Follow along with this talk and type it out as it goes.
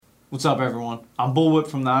What's up, everyone? I'm Bullwhip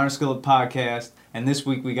from the Iron Skillet Podcast, and this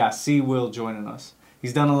week we got C. Will joining us.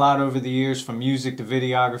 He's done a lot over the years, from music to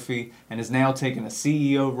videography, and is now taking a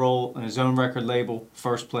CEO role in his own record label,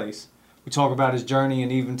 First Place. We talk about his journey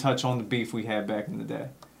and even touch on the beef we had back in the day.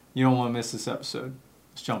 You don't want to miss this episode.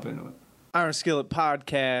 Let's jump into it. Iron Skillet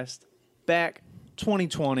Podcast, back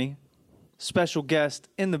 2020. Special guest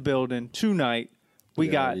in the building tonight. We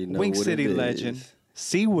got Wink City legend,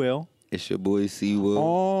 C. Will. It's your boy C. Will.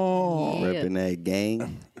 Oh, repping that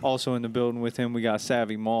gang. Also in the building with him, we got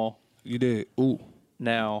Savvy Mall. You did. Ooh.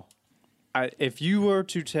 Now, if you were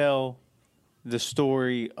to tell the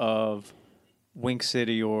story of Wink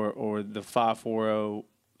City or the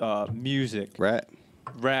 540 music, Rap.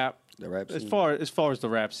 the rap scene. As far as the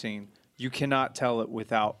rap scene, you cannot tell it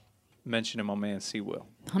without mentioning my man C. Will.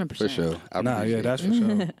 100%. For sure. That's for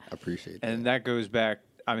sure. I appreciate that. And that goes back.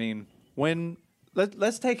 I mean,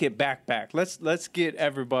 let's take it back. Let's get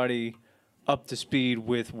everybody up to speed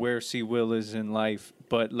with where C. Will is in life.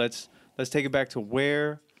 But let's take it back to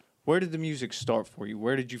where did the music start for you?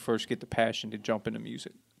 Where did you first get the passion to jump into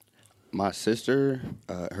music? My sister,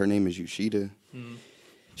 her name is Yoshida. Mm-hmm.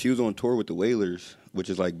 She was on tour with the Wailers, which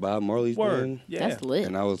is like Bob Marley's band. Yeah. That's lit.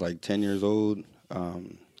 And I was like 10 years old.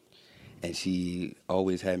 And she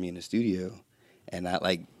always had me in the studio. And I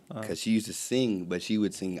like, because she used to sing, but she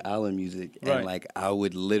would sing island music. Right. And like, I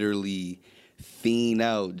would literally fiend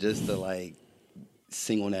out just to like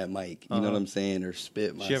sing on that mic. You know what I'm saying? Or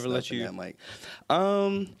spit my She ever stuff let in you? that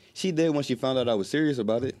mic. She did when she found out I was serious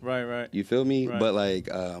about it. Right. You feel me? Right. But like,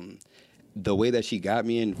 the way that she got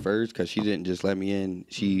me in first, because she didn't just let me in,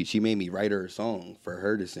 she made me write her a song for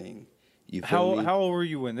her to sing. You feel me? How old were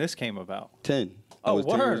you when this came about? 10. I Oh, was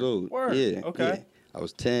 10 years word. old. Word. Yeah. Okay. Yeah. I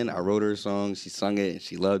was 10. I wrote her a song. She sung it and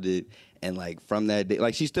she loved it. And like from that day,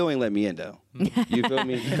 like she still ain't let me in though. You feel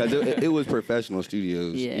me? Because it was professional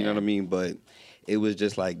studios. Yeah. You know what I mean? But it was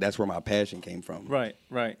just like that's where my passion came from. Right.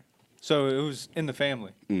 So it was in the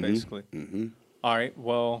family, basically. Mm-hmm. All right.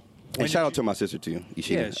 Well. And shout out to my sister too.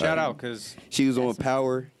 Yeah, shout out because she was on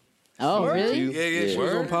Power. Oh, really? Yeah. She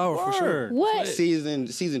was on Power for sure. What? Season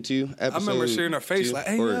 2. I remember seeing her face 2, like,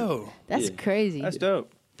 hey, yo. That's crazy. that's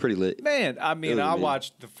dope. Pretty lit. Man, I mean, Really I lit.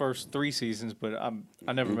 watched the first 3 seasons, but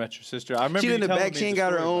I never met your sister. I remember She you in the telling back. me She ain't the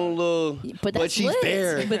got her story own about little. But that's she's lit.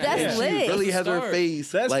 there. But that's Yeah. lit. She really has her Start.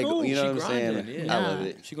 face. That's like, cool. You know She what I'm saying? grinding, yeah. I love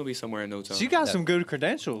it. She's gonna be somewhere in no time. She got some good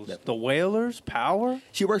credentials. The Whalers, Power.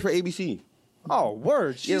 She works for ABC. Oh,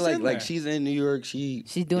 word. She's Yeah, in there. she's in New York. She's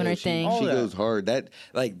doing her thing. All She that. goes hard.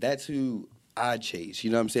 That's who I chase.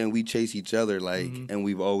 You know what I'm saying? We chase each other and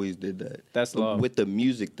we've always did that. That's love. With the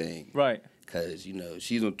music thing. Right. Cause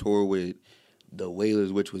she's on tour with the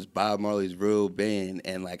Wailers, which was Bob Marley's real band,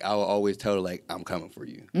 and like I will always tell her like I'm coming for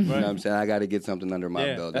you. You know what I'm saying? I got to get something under my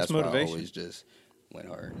Yeah, belt. that's That's why I motivation. always just went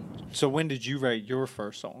hard. So when did you write your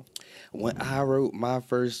first song? When I wrote my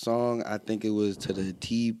first song, I think it was to the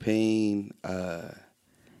T-Pain.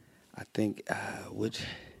 I think which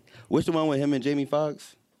the one with him and Jamie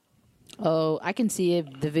Foxx? Oh, I can see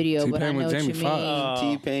it, the video, but I T-Pain know with what you Jamie Foxx.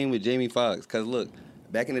 mean. T-Pain with Jamie Foxx. Cause look,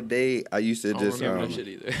 back in the day, I used to I don't just remember that shit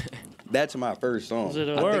either. that's my first song. Was it,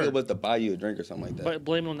 I think Word. it was to buy you a drink or something like that. But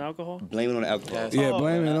blame it on alcohol? Blame it on the alcohol. Yes. Yeah,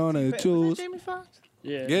 blame it on the tools. Jamie Foxx?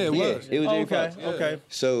 Yeah. Yeah, it Yeah, was. it was Jamie Foxx. Okay.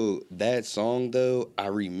 So that song though, I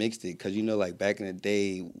remixed it because like back in the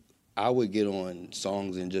day, I would get on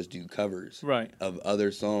songs and just do covers Right. of other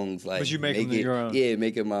songs. Like, But you make them it, your own. Yeah,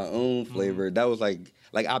 make it my own flavor. That was like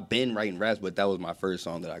I've been writing raps, but that was my first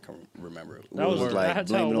song that I can remember. It That was like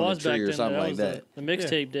that's how Blame it It on was the Tree back or then. something That like was that. the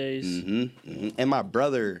mixtape days. And my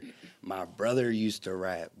brother used to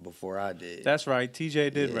rap before I did. That's right.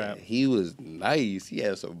 TJ did Yeah, rap. He was nice. He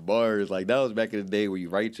had some bars. Like that was back in the day where you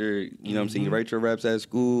write your, you know what I'm saying, you write your raps at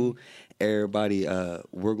school. Everybody,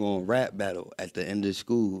 we're going to rap battle at the end of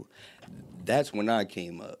school. That's when I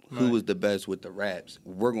came up. Who was the best with the raps?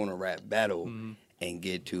 We're going to rap battle and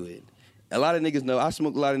get to it. A lot of niggas know I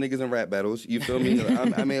smoke a lot of niggas in rap battles. You feel me?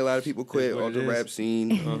 I made a lot of people quit what off it the is. rap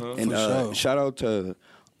scene. And For sure. shout out to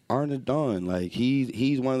Arna Dawn. Like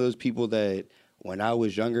he's one of those people that when I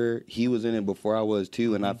was younger, he was in it before I was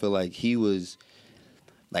too, and I feel like he was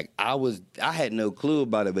like I had no clue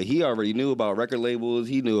about it, but he already knew about record labels.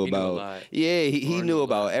 He knew He knew a about lot. he knew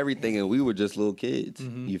about everything, and we were just little kids.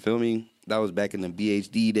 You feel me? That was back in the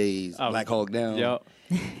BHD days, Black Hawk Down. Yep.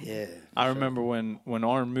 Yeah. I remember when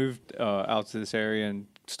Arn moved out to this area and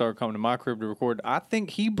started coming to my crib to record. I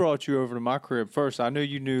think he brought you over to my crib first. I know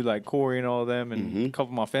you knew like Corey and all of them and a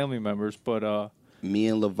couple of my family members, but Me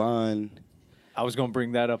and Levon, I was gonna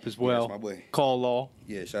bring that up as well. my boy. Call Law.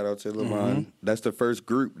 Yeah, shout out to Lamont. That's the first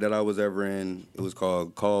group that I was ever in. It was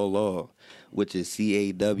called Call Law, which is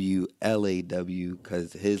CAWLAW,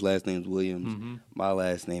 because his last name is Williams. My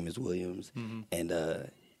last name is Williams, and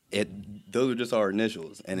those are just our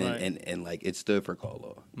initials, and and like it stood for Call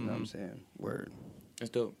Law. You know what I'm saying? Word. That's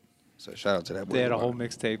dope. So shout out to that boy. They had a whole Lamont.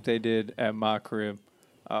 mixtape they did at my crib.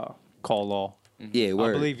 Call Law. Yeah,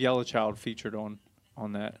 word. I believe Yellow Child featured on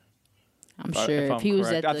that. I'm If sure I'm if he was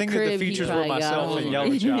correct. at the I think crib, that the features he were probably got myself on and it.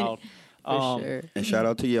 Yellow Child. For sure. And shout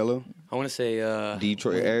out to Yellow, I want to say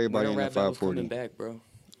Detroit, everybody when in the rap battles 540. coming back, bro.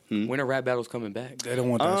 When are rap battles coming back? They don't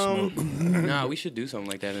want that smoke. Nah, we should do something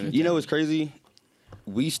like that. In the You know town. what's crazy?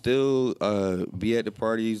 We still be at the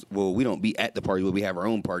parties. Well, we don't be at the parties, but we have our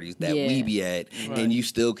own parties that Yeah. we be at, and you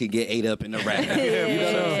still could get ate up in the rap.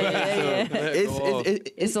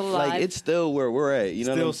 It's It's alive. Like it's still where we're at. You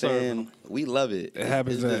know what I'm Still saying? We love it. It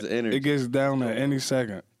happens It's at, just energy. it gets down at any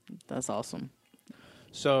second. That's awesome.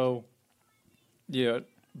 So, yeah,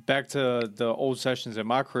 back to the old sessions at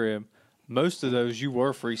my crib. Most of those you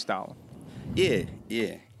were freestyling. Yeah.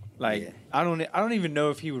 Like Yeah. I don't even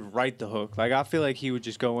know if he would write the hook. Like I feel like he would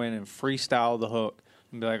just go in and freestyle the hook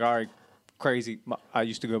and be like, "All right, Crazy." I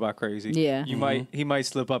used to go by Crazy. Yeah. He might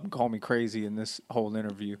slip up and call me Crazy in this whole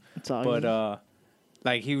interview. It's all But good.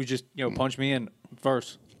 like he would just punch me in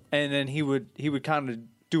verse, and then he would kind of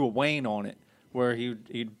do a Wayne on it where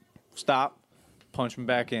he'd stop, punch me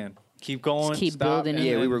back in, keep going, Just keep stop, building and it.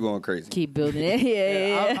 Yeah, then- we were going crazy. Keep building it.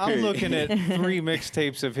 Yeah. I'm looking at 3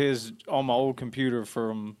 mixtapes of his on my old computer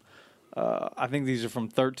from. I think these are from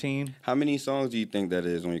 13. How many songs do you think that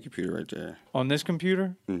is on your computer right there? On this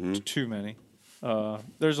computer, it's too many.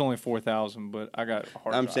 There's only 4,000, but I got a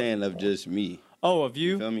hard I'm drive. saying of just me. Oh, of You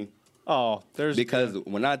you? feel me? Oh, there's Because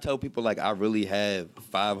when I tell people like I really have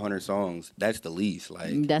 500 songs, that's the least.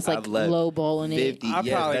 Like That's like I've left lowballing it. 50. I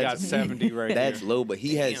yes, probably got that's- 70 right That's here. low, but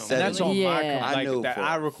he has Damn. 70. And that's on my Yeah. computer. I know that for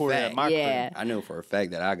I a recorded at fact. my Yeah. crib. I know for a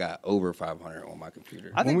fact that I got over 500 on my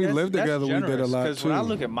computer. I think When we that's- lived that's together, we did a generous, lot, 'cause when I too.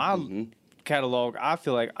 look at my catalog, I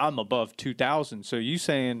feel like I'm above 2,000. So you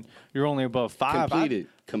saying you're only above 5?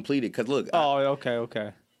 Completed. Cause look, Oh,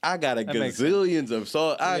 okay. I got a That makes gazillions of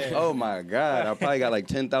songs. Yeah. Oh my god, I probably got like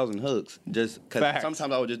 10,000 hooks. Just cause Facts.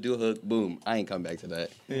 sometimes I would just do a hook, boom, I ain't come back to that.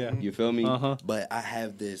 Yeah. You feel me? Uh-huh. But I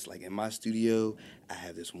have this like in my studio. I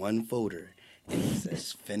have this one folder, and it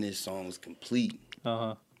says finished songs complete.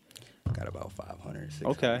 Uh-huh. Got about 500. 600.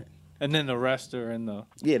 Okay. And then the rest are in the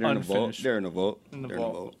Yeah, they're in the vault. unfinished. They're in the vault. In the They're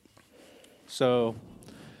vault. So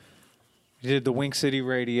we did the Wink City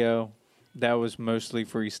Radio. That was mostly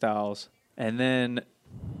freestyles. And then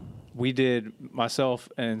we did, myself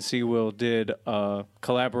and C Will did a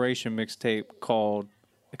collaboration mixtape called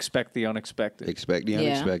Expect the Unexpected. Expect the Yeah.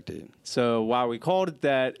 unexpected. So why we called it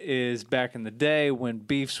that is back in the day when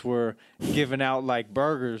beefs were given out like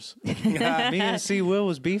burgers. Me and C Will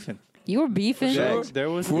was beefing. You were beefing. Sure. There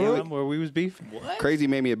was a For time where we was beefing. Crazy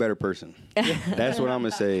made me a better person. That's what I'm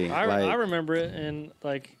gonna say. I remember it, and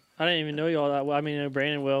like I didn't even know y'all that well. I mean, I know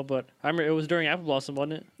Brandon well, but I remember it was during Apple Blossom,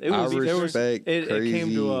 wasn't it? It was. I There was. respect It came to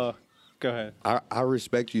Crazy. a. Go ahead. I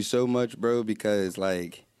respect you so much, bro, because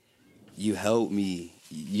like you helped me.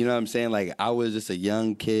 You know what I'm saying? Like I was just a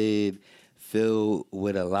young kid filled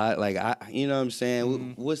with a lot. Like you know what I'm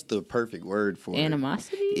saying? What's the perfect word for it?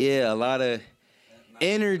 Animosity? Yeah, a lot of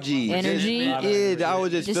energy. Energy? I was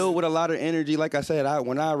just filled with a lot of energy. Like I said,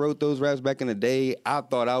 when I wrote those raps back in the day, I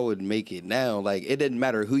thought I would make it now. Like it didn't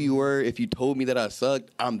matter who you were. If you told me that I sucked,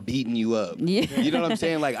 I'm beating you up. Yeah. You know what I'm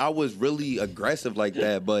saying? Like I was really aggressive like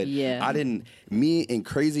that, but Yeah. me and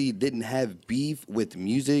Crazy didn't have beef with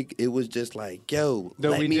music. It was just like, yo, Though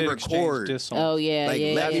let we me did exchange record. diss songs. Oh yeah, Like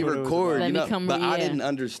yeah. let yeah. me what it was record, about. you Let know. me come- But I yeah. didn't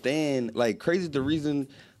understand. Like Crazy's the reason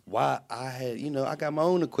why I had, I got my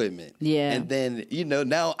own equipment. Yeah. And then,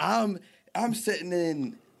 now I'm sitting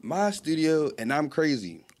in my studio and I'm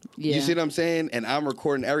Crazy. Yeah. You see what I'm saying? And I'm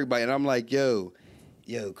recording everybody and I'm like, yo,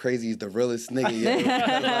 Crazy's the realest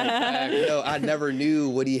nigga. Yo. Like, I never knew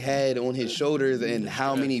what he had on his shoulders and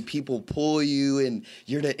how many people pull you and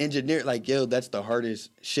you're the engineer. Like, that's the hardest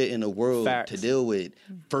shit in the world Facts. to deal with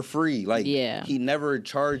for free. Like, Yeah. he never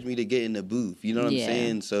charged me to get in the booth. You know what Yeah. I'm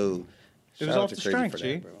saying? So, It shout was out off to the Crazy strength, for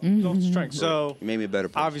G. that, bro. It was off the strength. So It made me a better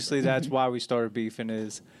person. obviously that's why we started beefing.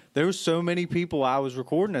 Is there was so many people I was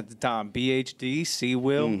recording at the time: BHD, C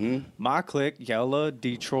Will, my clique, Yella,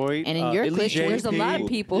 Detroit, And in your at clique, least there's a 20 lot of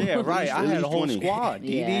people. Yeah, right. I At had a least whole 20. squad.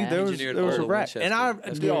 Yeah. DD, there was Engineered a part of rap, Winchester.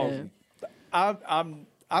 and That's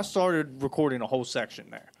I started recording a whole section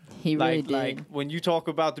there. He really did. Like when you talk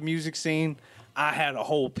about the music scene, I had a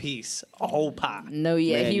whole piece, a whole pie. No,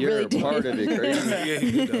 yeah, Man, he you're really a did. part of it,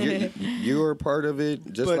 crazy. You're a part of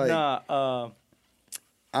it, just But like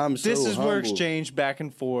I'm so this is where humbled. exchange back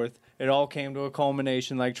and forth. It all came to a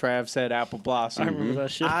culmination, like Trav said, Apple Blossom. I remember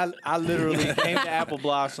that shit. I literally came to Apple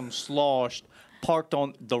Blossom, sloshed, parked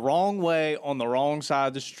on the wrong way on the wrong side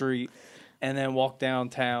of the street, and then walked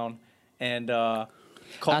downtown and caught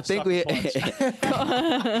I think we. sucker punch.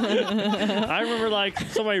 I remember like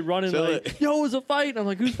somebody running So like, "Yo, it was a fight." I'm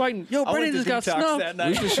like, "Who's fighting?" Yo, I went Brandon to just got detox snuffed. that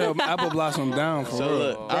We night. should show Apple Blossom down for So real.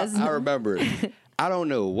 look, I remember. I don't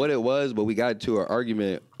know what it was, but we got into an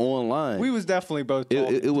argument online. We was definitely both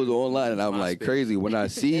talking. It was online, and I'm like crazy. When I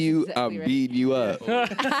see you, Exactly I'm right. beating you up.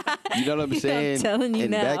 You know what I'm saying? telling you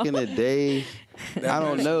and now. back in the day, I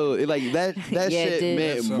don't know. Like that Yeah, it shit did.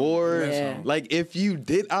 meant That's something. more. That's Yeah. something. Like if you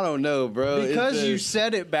did, I don't know, bro. It's Because you just-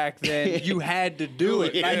 said it back then, you had to do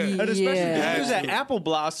it. Yeah. Like, and especially Yeah. if you was at Apple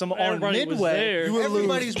Blossom on Everybody was Midway. there. You would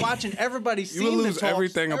Everybody's watching. Everybody's You seen would the lose talks.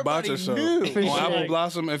 everything about Everybody yourself. knew. For On sure. Apple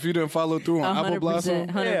Blossom, if you didn't follow through on Apple Blossom,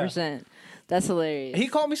 100%. That's hilarious. He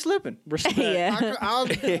called me slipping. Respect. Yeah.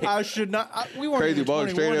 I should not. We weren't crazy even walk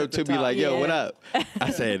 21 straight at up the to me time. like, "Yo, Yeah. what up?" I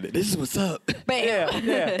said, "This is what's up." Bam.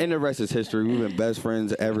 Yeah. And the rest is history. We've been best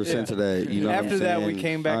friends ever since that. You know what After I'm that, we saying?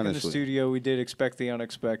 came back in the Honestly. studio. We did expect the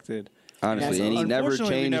unexpected. Honestly, and he never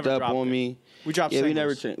Unfortunately, we changed never up dropped on it. me. We dropped Yeah, we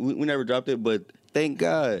singles. never we never dropped it, but thank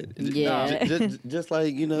God. Yeah. Just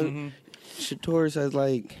like, you know, Shator says,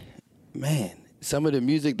 like, man, some of the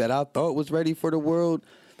music that I thought was ready for the world,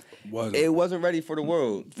 it wasn't ready for the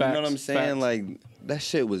world. You know what I'm Facts, saying? facts. Like, that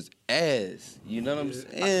shit was ass. You know what I'm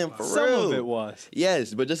saying? For Some real. of it was.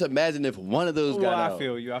 Yes, but just imagine if one of those Well, got I out.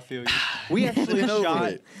 feel you. I feel you. We actually Get over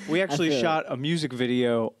shot. it. We actually feel it. shot a music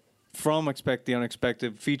video from Expect the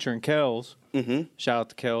Unexpected featuring Kells. Mm-hmm. Shout out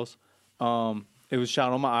to Kells. It was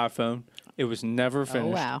shot on my iPhone. It was never Oh,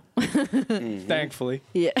 finished. wow. Thankfully,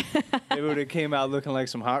 Yeah. it would have came out looking like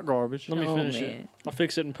some hot garbage. Let me Oh, finish man. it. I'll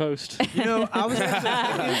fix it in post. You know,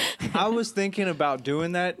 I was thinking about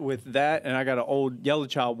doing that with that, and I got an old Yellow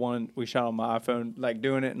Child one we shot on my iPhone, like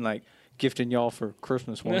doing it and like gifting y'all for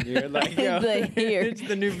Christmas one year. Like, yo, Like, here. it's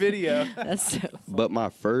the new video. That's so. But my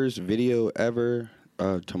first video ever,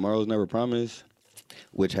 Tomorrow's Never Promised,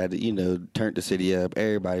 which had to, you know, turn the city up.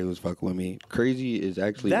 Everybody was fucking with me. Crazy is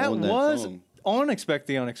actually That on that was song. on Expect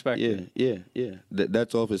the Unexpected. Yeah.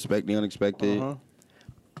 That's off Expect the Unexpected. Uh-huh.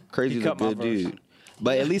 Crazy's You a cut my good verse. dude.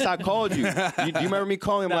 But at least I called you. Do you remember me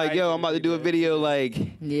calling him Nah, like, I yo, I'm about to do a did. video like,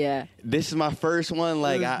 Yeah. this is my first one.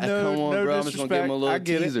 Like, There's come on, no bro. I'm just going to give him a disrespect. I little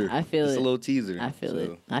get it. teaser. I feel Just it. a little teaser. I feel it.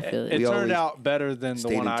 So, I feel It it. We turned always out better than the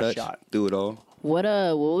Stayed one in I touch shot. through it all. What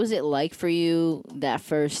was it like for you, that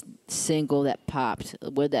first single that popped?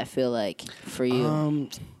 What did that feel like for you?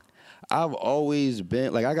 I've always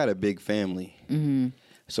been like, I got a big family,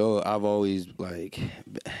 so I've always like,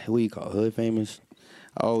 what do you call it, hood famous?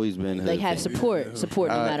 I always been hood Like have famous. support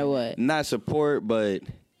no matter what. Not support, but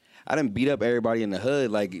I didn't beat up everybody in the hood.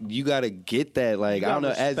 Like, you gotta get that. Like, You I got don't know,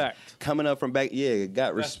 respect. as coming up from back,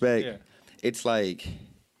 got respect. yeah. It's like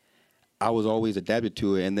I was always adapted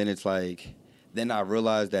to it, and then it's like. Then I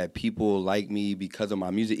realized that people like me because of my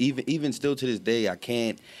music. Even still to this day, I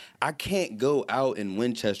can't go out in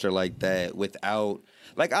Winchester like that without,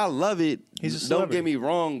 like, I love it. He's a Don't celebrity. get me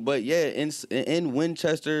wrong, but yeah, in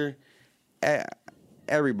Winchester,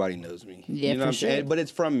 everybody knows me. Yeah, you know for what I'm saying? sure. But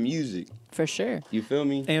it's from music. For sure. You feel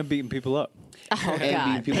me? And beating people up. Oh And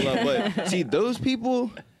God. beating people up. But see, those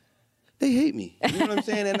people, they hate me. You know what I'm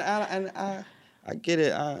saying? And I get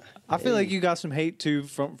it. I feel like you got some hate too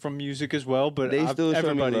from music as well, but They still show me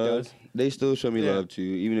everybody love. does. They still show me Yeah. love too.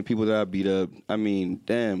 Even the people that I beat up. I mean,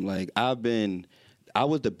 damn, like I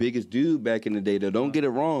was the biggest dude back in the day though. Don't get it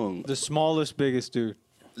wrong. The smallest, biggest dude.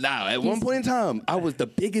 Nah, at one point in time, I was the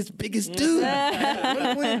biggest dude.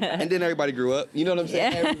 And then everybody grew up. You know what I'm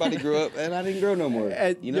saying? Yeah. Everybody grew up, and I didn't grow no more.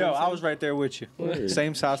 You know Yo, what I'm I saying? was right there with you. Word.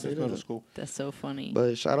 Same size as middle school. That's so funny.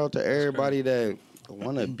 But shout out to everybody that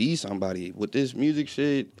want to be somebody. With this music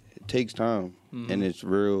shit, it takes time, and it's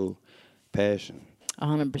real passion.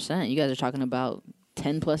 100%. You guys are talking about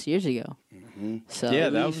 10 plus years ago. So Yeah,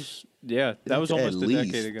 that least- was that was At almost a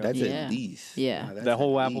least. decade ago. That's Yeah. at least. Yeah. Nah, that's That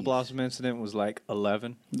whole at Apple least. Blossom incident was like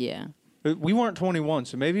 11. yeah. We weren't 21,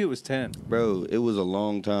 so maybe it was 10. Bro, it was a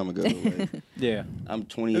long time ago. Like, Yeah. I'm It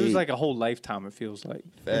 28. was like a whole lifetime, it feels like.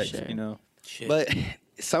 Facts. sure. You know? But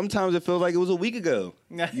sometimes it feels like it was a week ago.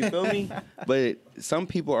 You feel me? But some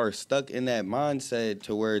people are stuck in that mindset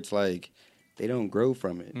to where it's like they don't grow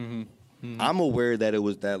from it. I'm aware that it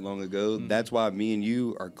was that long ago. That's why me and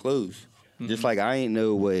you are close. Just like I ain't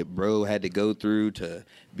know what bro had to go through to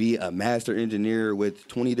be a master engineer with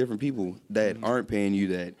 20 different people that aren't paying you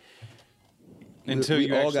that. Until we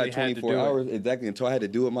you all actually got had to 24 do hours it. exactly until I had to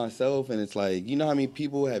do it myself, and it's like, you know how many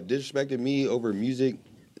people have disrespected me over music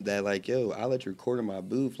that like, yo, I let you record in my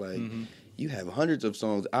booth, like you have hundreds of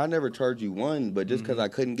songs. I never charged you one, but just because I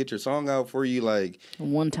couldn't get your song out for you, like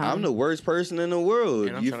One time. I'm the worst person in the world.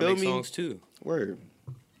 And I'm You trying feel to make me? songs too. Word,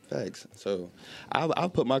 facts. So I'll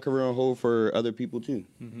put my career on hold for other people too.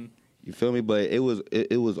 You feel me? But it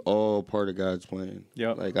was all part of God's plan.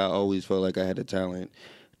 Yep. Like I always felt like I had the talent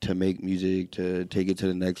to make music, to take it to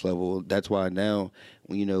the next level. That's why now,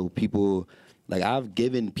 when you know people, like I've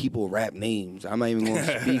given people rap names. I'm not even going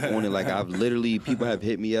to speak on it. Like I've literally, people have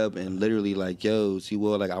hit me up and literally like, yo,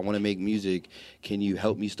 C-Will, like I want to make music. Can you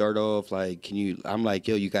help me start off? Like, can you? I'm like,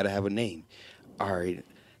 yo, you got to have a name. All right.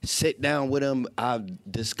 Sit down with them.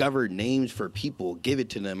 I've discovered names for people. Give it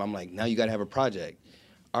to them. I'm like, now you got to have a project.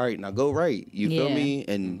 All right, now go write. You feel Yeah. me?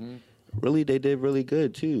 And really, they did really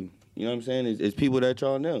good too. You know what I'm saying? It's people that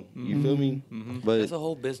y'all know. You feel me? But That's a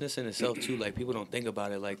whole business in itself too. Like people don't think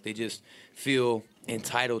about it. Like they just feel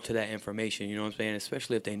entitled to that information. You know what I'm saying?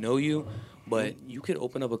 Especially if they know you. But you could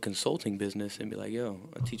open up a consulting business and be like, yo,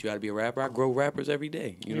 I teach you how to be a rapper. I grow rappers every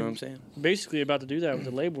day. You know what I'm saying? Basically about to do that with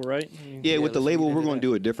the label, right? I mean, yeah, with the let's label, get we're into going to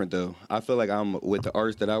that. do it different though. I feel like I'm with the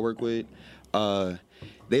artists that I work with.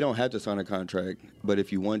 They don't have to sign a contract, but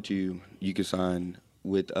if you want to, you can sign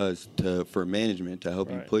with us for management to help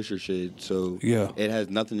you Right. push your shit. So Yeah. it has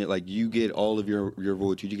nothing to, like, you get all of your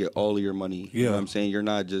royalties, you get all of your money. You know Yeah. what I'm saying? You're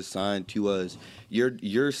not just signed to us.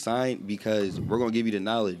 You're signed because we're gonna give you the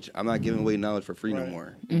knowledge. I'm not giving away knowledge for free no Right.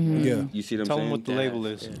 more. Yeah. You see what I'm Tell saying? them what the label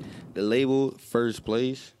is. Yeah. The label, First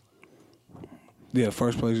Place. Yeah,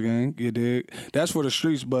 First Place Gang. You dig? That's for the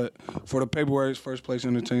streets, but for the paperwork, it's First Place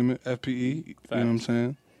Entertainment, FPE. You know what I'm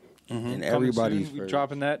saying? And Coming everybody's soon. We first.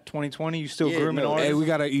 dropping that 2020. You still Yeah, grooming no, artists? Hey, we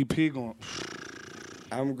got an EP going.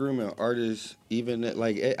 I'm grooming artists. Even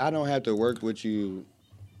like I don't have to work with you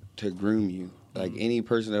to groom you. Like any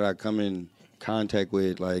person that I come in contact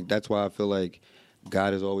with, like that's why I feel like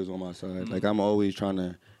God is always on my side. Like I'm always trying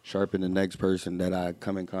to sharpen the next person that I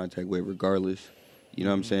come in contact with, regardless. You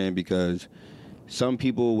know what I'm saying? Because some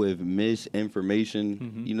people with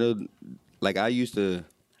misinformation, you know, like I used to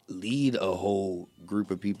lead a whole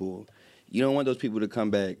group of people. You don't want those people to come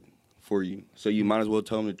back for you, so you might as well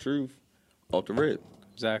tell them the truth off the rip.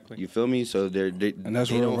 Exactly. You feel me? So they And that's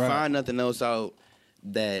they real don't rap. find nothing else out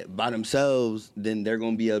that by themselves, then they're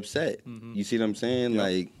gonna be upset. You see what I'm saying?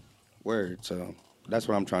 Like, word. So that's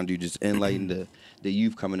what I'm trying to do, just enlighten the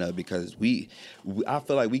youth coming up, because I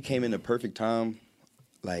feel like we came in the perfect time.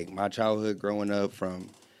 Like my childhood growing up, from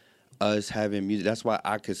us having music. That's why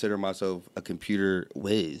I consider myself a computer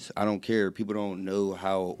whiz. I don't care. People don't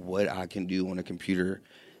know what I can do on a computer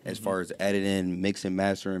as far as editing, mixing,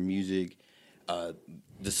 mastering music,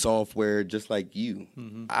 the software, just like you.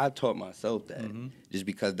 I taught myself that just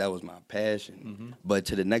because that was my passion. But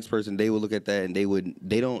to the next person, they would look at that and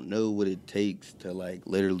they don't know what it takes to like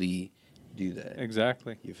literally do that.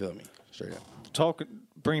 Exactly. You feel me? Straight up.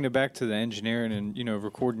 Bringing it back to the engineering and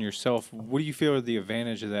recording yourself. What do you feel are the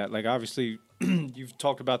advantage of that? Like obviously, you've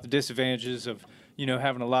talked about the disadvantages of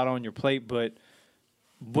having a lot on your plate, but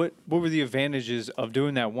what were the advantages of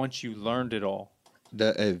doing that once you learned it all?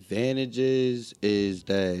 The advantages is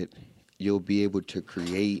that you'll be able to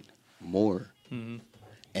create more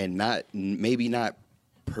and maybe not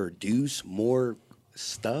produce more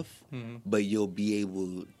stuff, but you'll be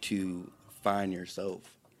able to find yourself.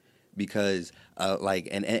 Because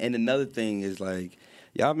and another thing is like,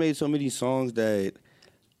 y'all made so many songs that,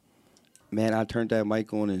 man, I turned that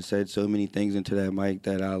mic on and said so many things into that mic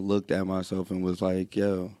that I looked at myself and was like,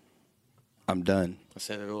 yo, I'm done. I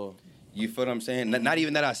said it all. You feel what I'm saying? Not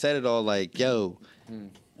even that I said it all, like, yo,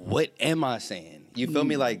 what am I saying? You feel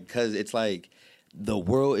me? Like, because it's like the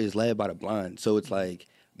world is led by the blind. So it's like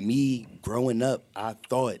me growing up, I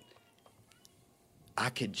thought I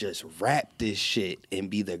could just rap this shit and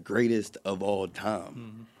be the greatest of all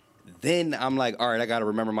time. Then I'm like, all right, I got to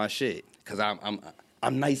remember my shit, because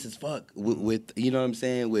I'm nice as fuck with you know what I'm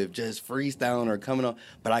saying, with just freestyling or coming on,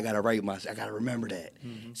 but I got to I got to remember that.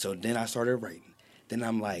 So then I started writing. Then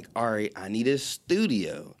I'm like, all right, I need a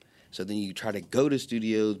studio. So then you try to go to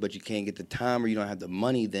studios, but you can't get the time or you don't have the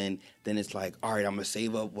money. Then it's like, all right, I'm gonna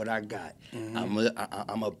save up what I got.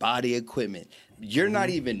 I'm a buy the equipment. You're not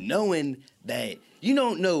even knowing that. You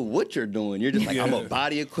don't know what you're doing. You're just like, I'm gonna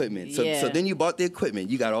buy the equipment. So Yeah. then you bought the equipment.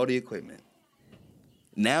 You got all the equipment.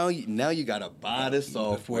 Now you gotta buy the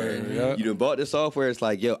software. Yeah. You done bought the software. It's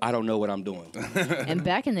like, yo, I don't know what I'm doing. And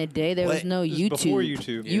back in the day, there was What? no This is YouTube. before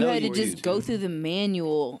YouTube. You Yeah, had to before just go YouTube. through the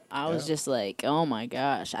manual. I was just like, oh my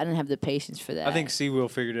gosh, I didn't have the patience for that. I think C-Will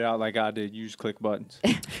figured it out like I did. You just click buttons.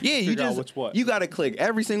 Yeah, you Figure out just what's what. you gotta click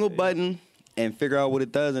every single button and figure out what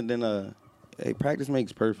it does, and then hey, practice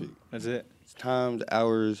makes perfect. That's it. It's times,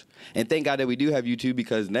 hours, and thank God that we do have YouTube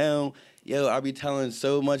because now, yo, I be telling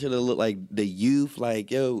so much of the youth, like,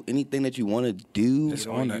 yo, anything that you want to do, It's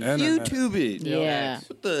on the internet. YouTube it. Yeah.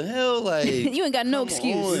 What the hell, like? You ain't got no come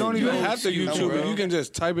excuse. on. You don't even No have to excuse, YouTube it. bro. You can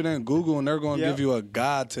just type it in Google, and they're going to Yep. give you a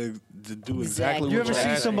guide to do exactly Exactly. what You ever you're see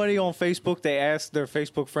asking. somebody on Facebook, they ask their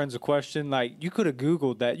Facebook friends a question, like, you could have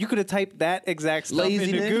Googled that. You could have typed that exact stuff into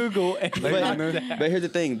Laziness. Google. And Laziness. But here's the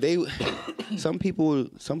thing: some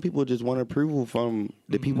people just want approval from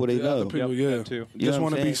the people they The know. other people, Yep, yeah. that too. You Just know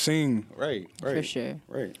what want to I'm be seen. Right, right, For sure.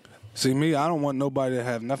 right. See, me, I don't want nobody to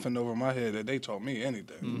have nothing over my head that they taught me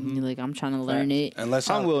anything. You're like, I'm trying to learn it. Unless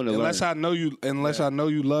I'm willing to unless learn. I know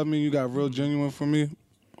you love me, you got real genuine for me.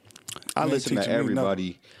 I You ain't listen to teaching me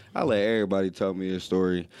everybody. I let everybody tell me a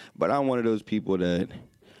story, but I'm one of those people that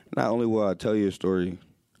not only will I tell you a story,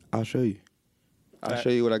 I'll show you. I'll show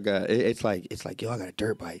you what I got. It's like, yo, I got a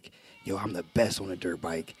dirt bike. Yo, I'm the best on a dirt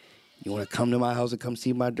bike. You want to come to my house and come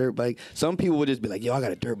see my dirt bike? Some people would just be like, yo, I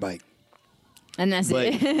got a dirt bike. And that's But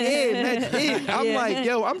it. yeah, that's it. I'm Yeah. like,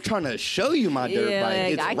 yo, I'm trying to show you my dirt Yeah, bike.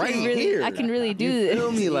 like, It's I right can really, here. I can really do You this.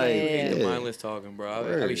 feel me? Like, yeah. yeah. Mindless talking, bro. I be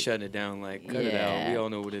Word. shutting it down. Like, cut it Yeah. out. We all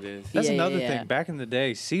know what it is. That's Yeah, another yeah, thing. yeah. Back in the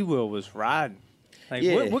day, C-Will was riding. Like,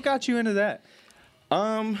 Yeah. what got you into that?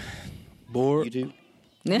 Bored. YouTube.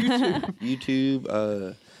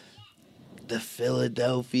 YouTube, the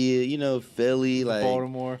Philadelphia, Philly, like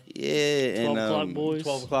Baltimore, yeah, 12 and o'clock boys.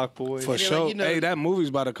 12 o'clock boys. For like, sure. you know- Hey, that movie's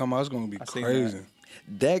about to come out. It's going to be I seen crazy. that.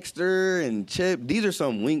 Dexter and Chip. These are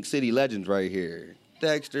some Wink City legends right here.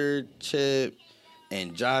 Dexter, Chip,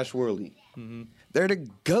 and Josh Worley. Mm-hmm. They're the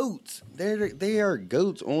goats. They are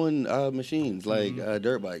goats on machines like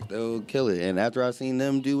dirt bikes. They'll kill it. And after I seen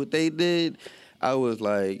them do what they did, I was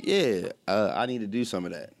like, yeah, I need to do some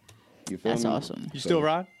of that. You feel That's me? awesome. You still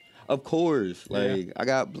ride? Of course. Yeah. Like I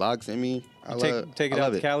got blocks in me. I Take it I out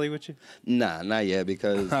love to Cali with you? Nah, not yet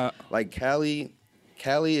because like Cali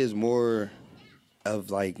is more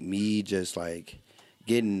of like me just like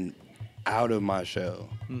getting out of my shell.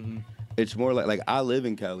 Mm-hmm. It's more like I live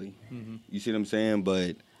in Cali. You see what I'm saying?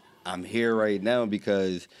 But I'm here right now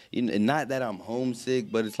because not that I'm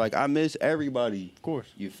homesick, but it's like I miss everybody. Of course.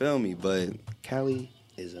 You feel me? But Cali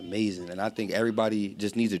is amazing, and I think everybody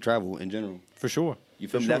just needs to travel in general. For sure. You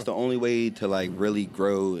feel For me? sure. That's the only way to like really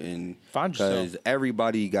grow and Find yourself. because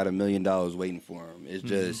everybody got $1 million waiting for them. It's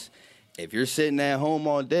just if you're sitting at home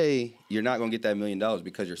all day, you're not gonna get that $1 million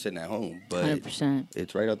because you're sitting at home. But 100%.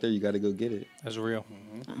 it's right out there. You got to go get it. That's real.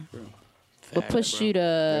 What pushed you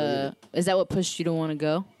to? Is that what pushed you to want to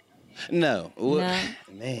go? No, No.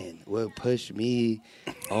 Man, what pushed me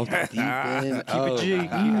off the deep end? Keep it G. My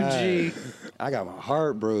Keep it G. God. I got my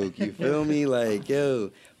heart broke. You feel me? Like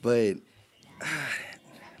yo, but.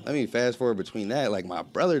 Let me fast forward between that. Like my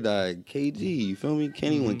brother died, KG. You feel me?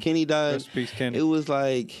 Kenny. When Kenny died, Rest in peace, Kenny. it was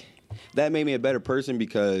like that made me a better person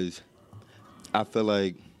because I feel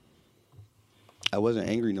like I wasn't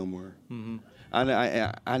angry no more.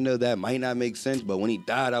 I know that might not make sense, but when he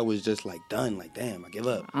died, I was just like done. Like damn, I give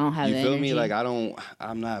up. I don't have You the feel me? energy. Like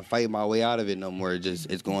I'm not fighting my way out of it no more.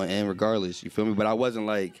 It's going in regardless. You feel me? But I wasn't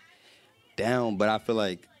like down. But I feel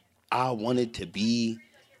like I wanted to be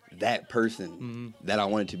that person that I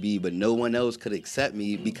wanted to be, but no one else could accept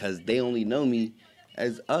me because they only know me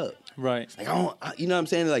as up. Right. Like you know what I'm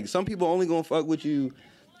saying? Like some people only gonna fuck with you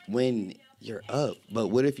when you're up. But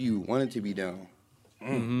what if you wanted to be down?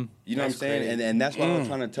 Mm-hmm. You know what I'm saying? And that's why I'm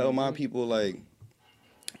trying to tell my people like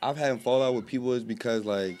I've had fallout with people is because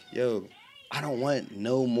like, yo, I don't want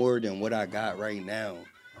no more than what I got right now.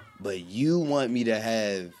 But you want me to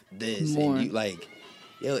have this More. and you like,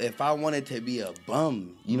 yo, if I wanted to be a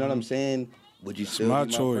bum, you know what I'm saying? Would you still my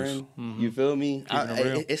be my choice. friend? You feel me? Keeping it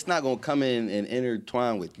real. It's not gonna come in and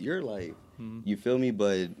intertwine with your life. You feel me?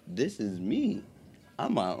 But this is me.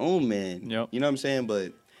 I'm my own man. Yep. You know what I'm saying?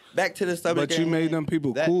 But back to the subject. But you at made hand, them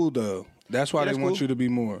people that- cool, though. That's why Yeah, they that's want cool. you to be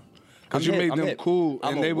more. Because you I'm hip, made I'm them hip. cool.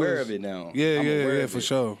 I'm and they aware was, of it now. Yeah, I'm aware yeah, of for it.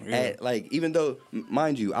 sure. Yeah. Like even though,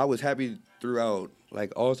 mind you, I was happy throughout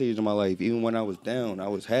like all stages of my life. Even when I was down, I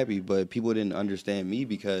was happy. But people didn't understand me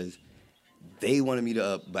because they wanted me to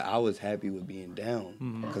up. But I was happy with being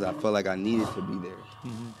down because I felt like I needed to be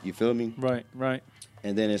there. You feel me? Right. Right.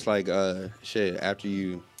 And then it's like after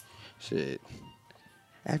you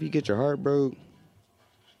get your heart broke,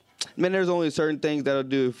 Man, there's only certain things that'll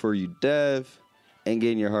do it for you deaf and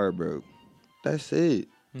getting your heart broke. That's it.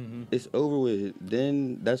 It's over with.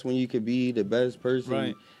 Then that's when you could be the best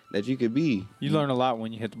person that you could be. You learn a lot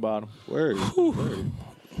when you hit the bottom. Word. Word.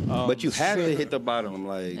 But you have to hit the bottom.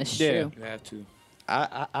 Like, That's Yeah. true. You have to.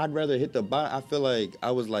 I'd rather hit the bottom. I feel like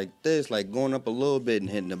I was like this, like going up a little bit and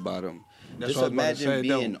hitting the bottom. That's Just what I was about to imagine say,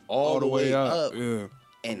 being though. all the way up Yeah.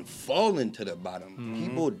 and falling to the bottom.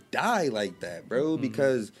 People die like that, bro,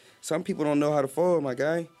 because some people don't know how to fall, my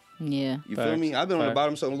guy. Yeah. You feel Facts. me? I've been on the Facts.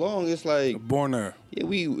 bottom so long, it's like, Born there. yeah,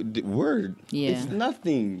 word. Yeah. It's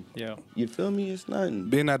nothing. Yeah. You feel me? It's nothing.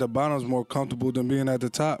 Being at the bottom is more comfortable than being at the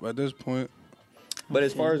top at this point. But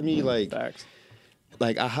as far as me, Facts.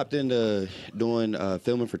 like I hopped into doing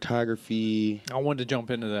film and photography. I wanted to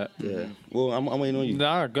jump into that. Yeah. Well, I'm waiting on you.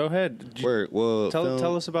 Nah, go ahead. Word. Well,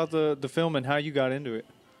 Tell us about the film and how you got into it.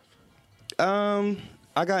 I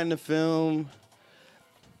got into film,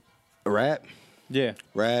 rap. Yeah.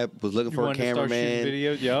 Was looking You for a wanted to start cameraman. shooting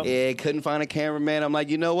videos? Yup. Yeah, couldn't find a cameraman. I'm like,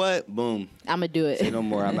 you know what? Boom. I'm gonna do Say it. no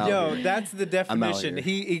more. I'm out. Yo, here. that's the I'm out definition.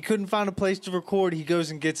 here. He couldn't find a place to record. He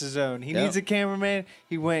goes and gets his own. He Yep. needs a cameraman.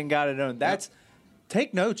 He went and got it own. That's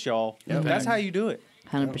take notes, y'all. Yep. That's how you do it.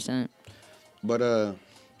 100%. But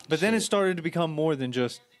But then it started to become more than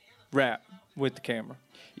just rap with the camera.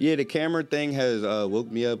 yeah, the camera thing has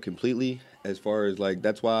woke me up completely. As far as like,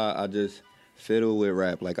 that's why I just fiddle with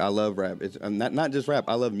rap. Like I love rap. It's not just rap.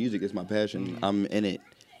 I love music. It's my passion. I'm in it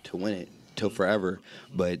to win it till forever.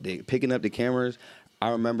 But picking up the cameras, I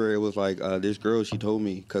remember it was like this girl. She told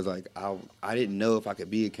me because like I didn't know if I could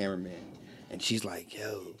be a cameraman, and she's like,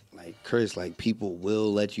 yo. Like Chris, like people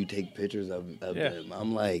will let you take pictures of them.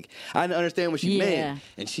 I'm like, I didn't understand what she Yeah. meant,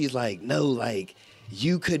 and she's like, no, like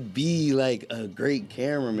you could be like a great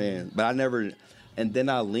cameraman, but I never. And then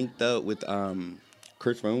I linked up with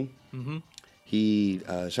Chris Rohn. He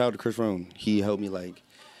shout out to Chris Rohn. He helped me like,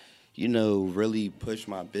 really push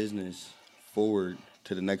my business forward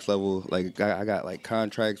to the next level. Like I got like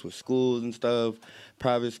contracts with schools and stuff,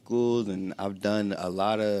 private schools, and I've done a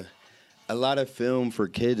lot of film for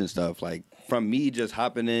kids and stuff. Like from me just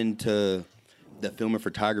hopping into the film and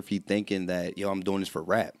photography thinking that, I'm doing this for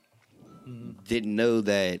rap. Didn't know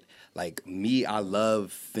that, like me, I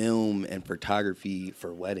love film and photography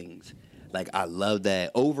for weddings. Like I love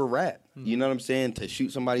that over rap. You know what I'm saying? To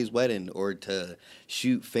shoot somebody's wedding or to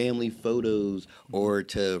shoot family photos or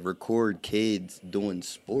to record kids doing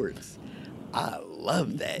sports. I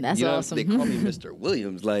love that. That's you know, awesome. They call me Mr.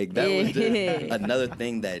 Williams. Like that was just another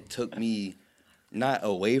thing that took me not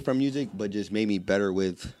away from music, but just made me better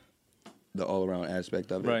with the all around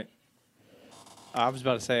aspect of it. Right. I was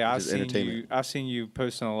about to say I've Just seen entertainment. I've seen you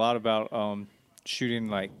posting a lot about shooting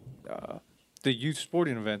like the youth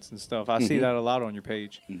sporting events and stuff. I see that a lot on your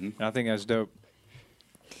page, and I think that's dope.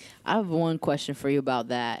 I have one question for you about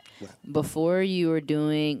that. Before you were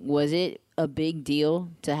doing, was it a big deal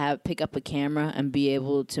to pick up a camera and be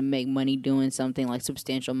able to make money doing something like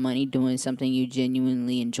substantial money doing something you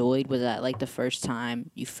genuinely enjoyed? Was that like the first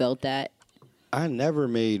time you felt that? I never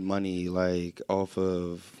made money like off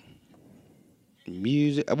of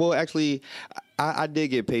music. Well, actually, I did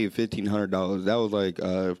get paid $1,500. That was like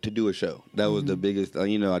to do a show. That was the biggest. I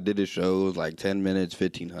did a show. It was like 10 minutes,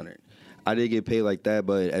 $1,500. I did get paid like that,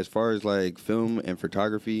 but as far as like film and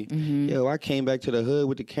photography, I came back to the hood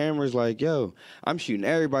with the cameras. Like, I'm shooting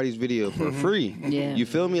everybody's video for free. Yeah. You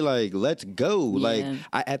feel me? Like, let's go. Like, Yeah.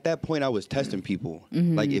 at that point, I was testing people.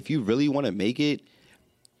 Like, if you really want to make it,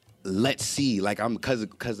 let's see. Like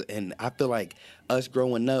and I feel like us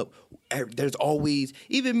growing up, there's always,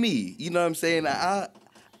 even me, you know what I'm saying? I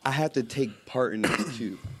have to take part in this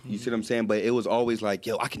too. You see what I'm saying? But it was always like,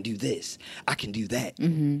 I can do this. I can do that.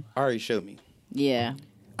 All right, show me. Yeah.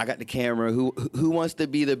 I got the camera. Who wants to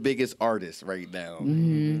be the biggest artist right now?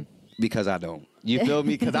 Because I don't. You feel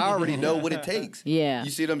me? Because I already know what it takes. Yeah. You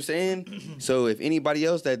see what I'm saying? So if anybody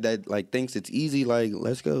else that like thinks it's easy, like,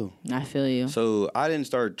 let's go. I feel you. So I didn't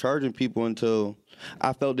start charging people until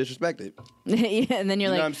I felt disrespected. Yeah, and then you're You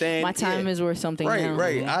know like, what I'm saying? my time Yeah. is worth something Right, now.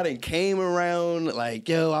 right. I done came around like,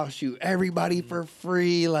 I'll shoot everybody for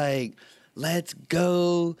free. Like, let's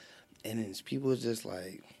go. And then people was just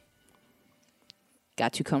like,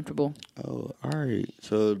 Got too comfortable. oh, all right.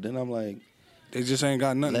 So then I'm like, They just ain't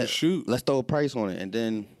got nothing to shoot. let's throw a price on it. And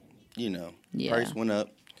then, Yeah. price went up.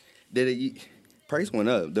 Price went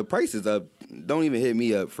up. The price is up. Don't even hit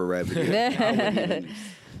me up for rap videos.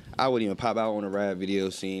 I wouldn't even pop out on a rap video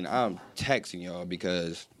scene. I'm texting y'all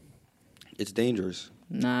because it's dangerous.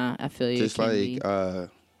 Nah, I feel you. Just It can like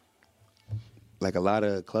be. like a lot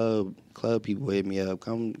of club people hit me up.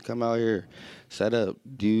 Come out here, set up,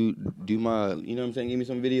 do my, you know what I'm saying? Give me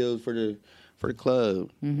some videos for the club.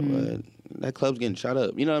 But that club's getting shot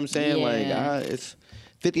up. You know what I'm saying? Yeah. Like it's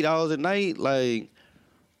 $50 a night. Like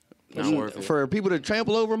Not worth it. for people to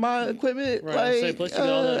trample over my equipment. Right. Like Say, plus you got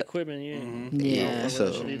all that equipment. Yeah.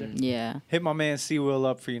 so Yeah. Hit my man C Will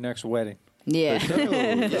up for your next wedding. Yeah.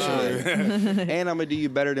 and I'm gonna do you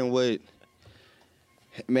better than what.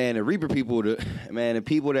 Man, the Reaper people, the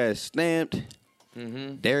people that stamped,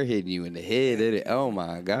 they're hitting you in the head. Oh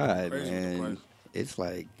my God, Crazy man! price. It's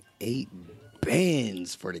like 8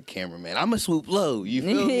 bands for the cameraman. I'm a swoop low. You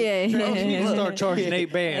feel me? Yeah. You need to start charging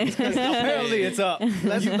 8 bands. 'Cause apparently it's up.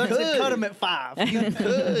 Let's cut them at 5. You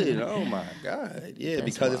could. Oh my God. Yeah, That's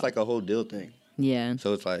because wild. it's like a whole deal thing. Yeah.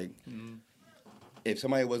 So it's like, if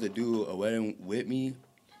somebody was to do a wedding with me,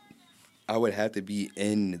 I would have to be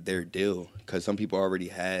in their deal because some people already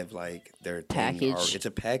have like their Package. thing already. It's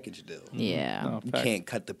a package deal. Yeah. No, You facts. can't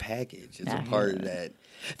cut the package. It's I a hear part of that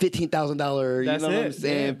 $15,000. You know That's what I'm it.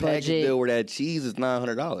 saying? Yeah, package budget. deal where that cheese is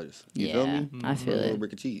 $900. You feel Yeah. me? I feel A little it.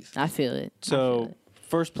 brick of cheese. I feel it. So,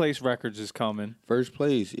 First Place Records is coming. First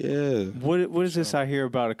place, yeah. What is this I hear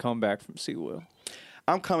about a comeback from C Will?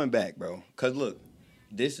 I'm coming back, bro. Cause look,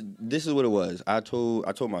 this is what it was. I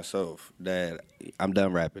told myself that I'm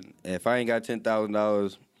done rapping. If I ain't got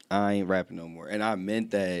 $10,000, I ain't rapping no more. And I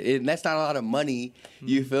meant that. That's not a lot of money.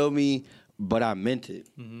 You feel me? But I meant it.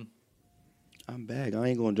 I'm back. I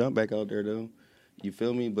ain't gonna jump back out there though. You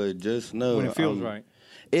feel me? But just know When it feels right.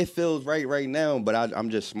 It feels right now. But I'm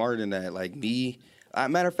just smarter than that. Like me.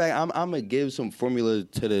 Matter of fact, I'm gonna give some formula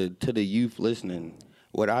to the youth listening.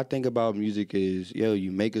 What I think about music is,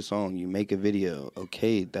 you make a song, you make a video.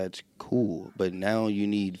 Okay, that's cool. But now you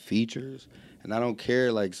need features. And I don't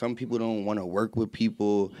care, like, some people don't want to work with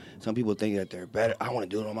people. Some people think that they're better. I want to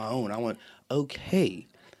do it on my own. Okay.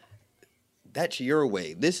 That's your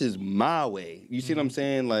way. This is my way. You see what I'm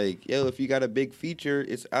saying? Like, if you got a big feature,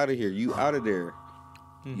 it's out of here. You out of there.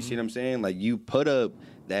 You see what I'm saying? Like, you put up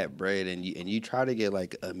that bread and you try to get,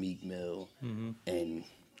 like, a Meek Mill. And...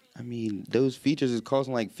 I mean, those features is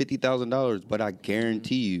costing like $50,000, but I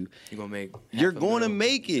guarantee you, you're going to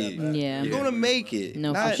make it. Yeah. You're going to make it.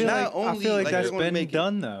 No, not, for sure. not only I feel like that's you're gonna been make it.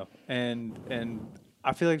 done though, and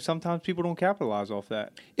I feel like sometimes people don't capitalize off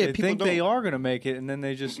that. Yeah, They people think they don't. are gonna make it, and then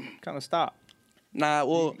they just kind of stop. Nah,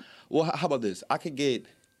 well, how about this? I could get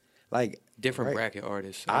like different right, bracket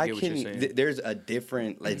artists. I get what can. you're saying. There's a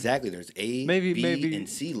different. Like, exactly. There's A, Maybe- B, and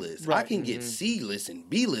C list. I right. can get C list and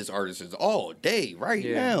B list artists all day right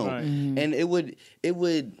now, Right. and it would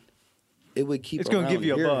keep. It's gonna give around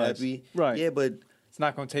you a here buzz. happy. Right. Yeah, but It's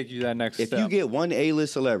not gonna take you that next if step. you get one A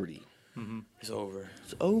list celebrity, It's over.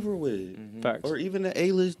 it's over with. Facts. Or even an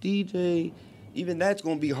A-list DJ, even that's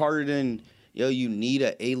gonna be harder than you need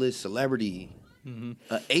a A-list celebrity,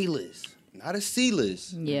 a A-list, not a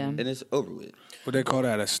C-list. Yeah. and it's over with. What they call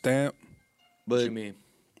that, a stamp? But What you mean?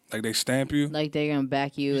 Like they stamp you? Like they're gonna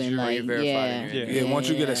back you and You're like verified yeah. in your- Yeah, once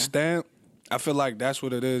you get yeah. a stamp, I feel like that's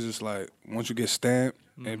what it is. It's like once you get stamped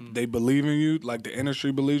and they believe in you, like the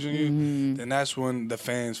industry believes in you, then that's when the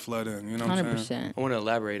fans flood in. You know what I'm saying? 100%. I want to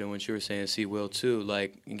elaborate on what you were saying, C. Will, too,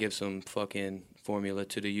 like, and give some fucking formula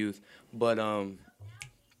to the youth. But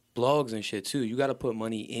blogs and shit, too, you got to put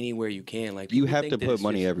money anywhere you can. Like, you people have think to that put it's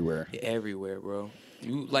money just- everywhere. Everywhere, bro.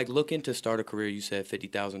 You, like, looking to start a career, you said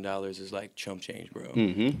 $50,000 is, like, chump change, bro.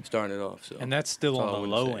 Starting it off, so. and that's still That's all I on the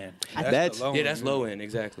wanna low say. end. That's the low Yeah, that's low end,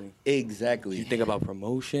 exactly. exactly. You think about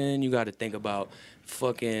promotion. You got to think about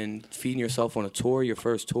fucking feeding yourself on a tour, your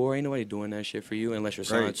first tour. Ain't nobody doing that shit for you unless you're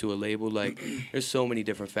signed Right. to a label. Like, there's so many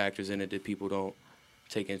different factors in it that people don't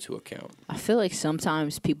take into account. I feel like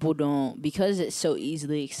sometimes people don't, because it's so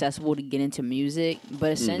easily accessible to get into music,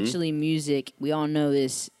 but essentially music, we all know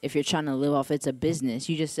this, if you're trying to live off, it's a business.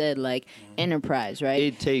 You just said like enterprise, right?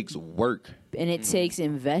 It takes work. And it takes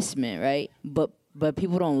investment, right? But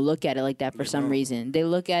people don't look at it like that for some reason. They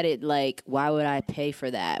look at it like, why would I pay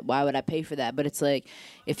for that? Why would I pay for that? But it's like,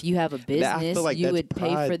 if you have a business, like you that's would pay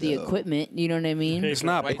for pride, the though. equipment. You know what I mean? It's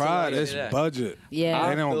not Why you pride, say it's that? budget. Yeah.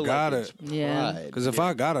 They don't feel got like it. it's Yeah. pride. Because if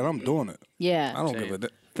I got it, I'm doing it. Yeah, I don't Same. give a damn.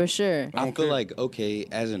 for sure. I don't feel care. like, okay,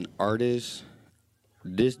 as an artist,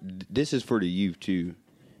 this is for the youth too.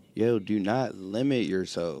 Do not limit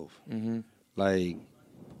yourself. Like,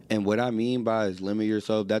 and what I mean by is limit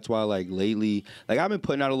yourself. That's why, like, lately, like, I've been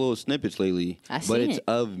putting out a little snippets lately, I but seen it's it.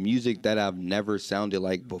 of music that I've never sounded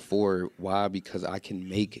like before. Why? Because I can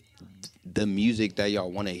make the music that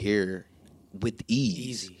y'all want to hear with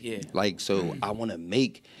ease. Easy, yeah. Like, so I want to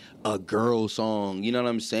make a girl song. You know what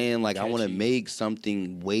I'm saying? Like, I want to Catchy. make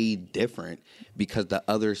something way different because the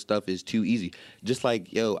other stuff is too easy. Just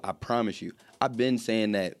like, yo, I promise you, I've been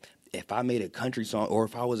saying that if I made a country song or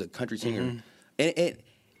if I was a country singer, and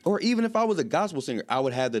or even if I was a gospel singer, I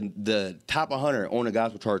would have the top 100 on the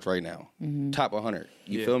gospel charts right now. Top 100.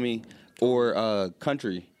 You feel me? Or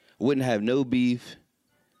country. Wouldn't have no beef.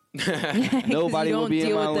 Nobody will be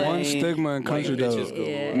in my lane. One stigma in country though.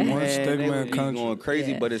 Yeah. One stigma in country. Going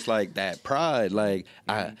crazy, Yeah. but it's like that pride. Like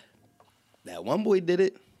that one boy did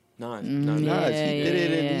it. Nas, Nas, he did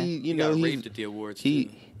it, and he got he's- raped at the awards. He,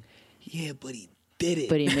 too. yeah, but he did it.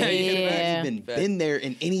 But he made He could have it. not even been there,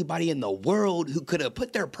 and anybody in the world who could have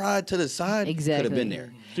put their pride to the side could Exactly. have been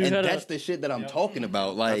there. Dude and had that's the shit that I'm talking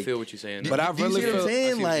about. Like, I feel what you're saying. But I do you really see what I'm feel- saying?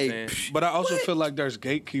 I see what Like, you're saying. But I also feel like there's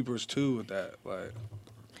gatekeepers too with that.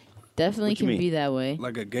 Definitely What you can mean? be that way.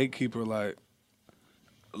 Like a gatekeeper,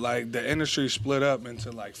 like the industry split up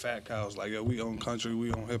into like fat cows. Like, yo, we own country,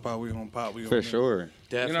 we own hip hop, we own pop, we own for this. sure.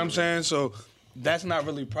 You know what I'm saying? So that's not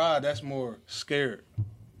really pride. That's more scared.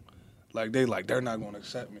 Like they're not gonna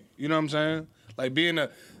accept me. You know what I'm saying? Like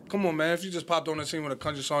come on, man. If you just popped on the scene with a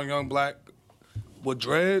country song, Young Black, with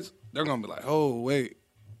dreads, they're gonna be like, oh wait,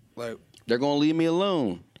 like They're gonna leave me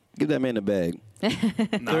alone. Give that man the bag.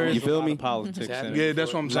 There is You feel a lot me? of politics. Exactly. in it. yeah,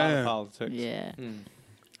 that's what I'm A lot of saying. politics. Yeah.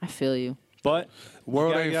 I feel you. But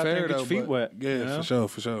World gotta ain't get out there fair and get though. your feet but- wet, Yeah, you know?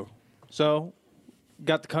 for sure. so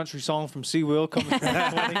got the country song from C. Will coming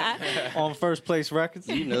 2020 on First Place Records.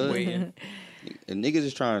 You know, Waiting. and niggas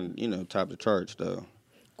is trying, top the charts though.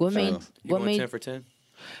 What made So, You what going made 10 for 10?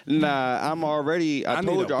 Nah, I'm already. I I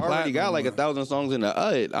told need you a I already got platinum like one. 1,000 songs in the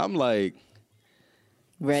UT. I'm like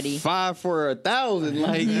ready? 5 for 1,000.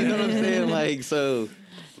 Like, you know what I'm saying? Like, so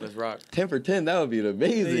Let's rock. 10 for 10, that would be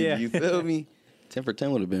amazing. Yeah. You feel me? 10 for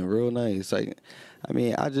 10 would have been real nice. Like, I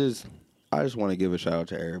mean, I just want to give a shout out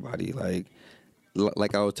to everybody.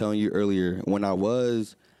 Like I was telling you earlier, when I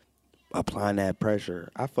was applying that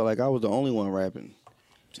pressure, I felt like I was the only one rapping.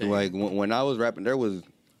 Same. Like when I was rapping,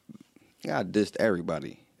 I dissed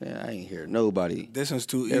everybody. Yeah, I ain't hear nobody. This is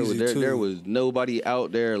too There easy was, too. there was nobody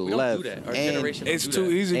out there We don't left. do that. Our And- generation don't It's do too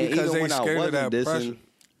that. easy and because even they when I scared of wasn't that pressure. dissing,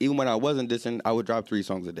 even when I wasn't dissing, I would drop 3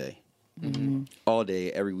 songs a day, all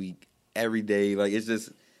day, every week, every day. Like it's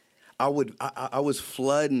just, I was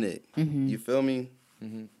flooding it. You feel me?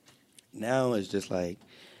 Now it's just like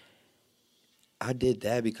I did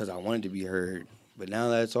that because I wanted to be heard, but now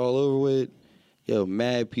that it's all over with, yo,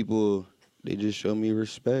 mad people, they just show me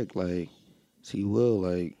respect. Like, see, Will,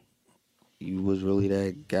 like, you was really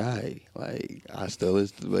that guy. Like, I still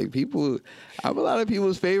listen to, like, people, I'm a lot of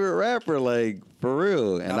people's favorite rapper, like, for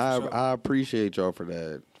real. And Nah, for sure. I appreciate y'all for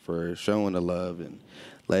that, for showing the love and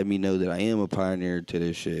letting me know that I am a pioneer to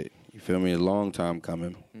this shit. You feel me? A long time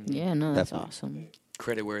coming. Yeah, no, that's Definitely. awesome.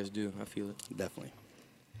 Credit where it's due. I feel it. Definitely.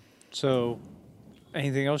 So,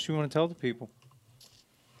 anything else you want to tell the people?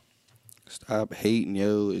 Stop hating,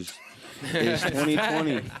 yo. It's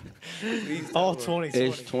 2020. All 2020.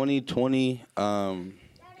 It's 2020.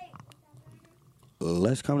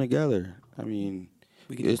 Let's come together. I mean,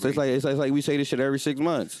 it's like we say this shit every 6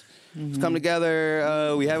 months. Let's come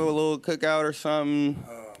together. We have a little cookout or something,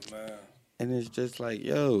 Oh man. and it's just like,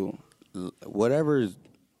 yo, whatever's.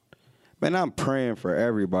 Man, I'm praying for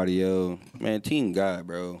everybody, yo. Man, Team God,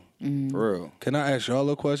 bro. For real. Can I ask y'all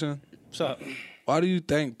a question? What's up? Why do you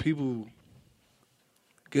think people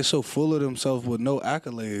get so full of themselves with no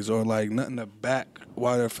accolades or like nothing to back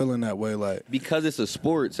why they're feeling that way? Like, Because it's a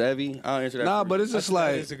sport, Savvy. I'll answer that. nah, for but you. it's just That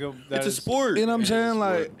like, is a good- it's that a is- sport. you know what I'm It is a saying?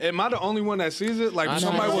 sport. Like, am I the only one that sees it? Like, Not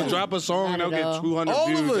somebody at will all. drop a song Not and they'll at get all. 200 All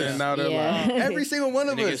views, of us. and now they're Yeah. like, Every single one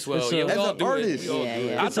of Nigga us. swell. It's a- Yeah, we As all an do it. artist. We all Yeah, do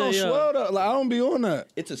it. yeah. I It's a, don't swell though. Like, I don't be on that.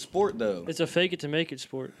 It's a sport, though. It's a fake it to make it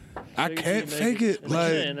sport. I Fake it till can't you fake it. That's what I'm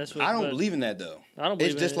saying, Like, that's what- I don't but believe in that, though. I don't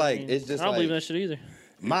believe It's just in it. like I mean, it's just I don't like believe in that shit either.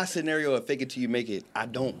 my scenario of fake it till you make it. I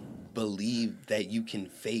don't believe that you can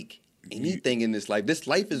fake anything in this life. This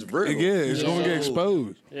life is real. yeah, it's gonna get Yeah.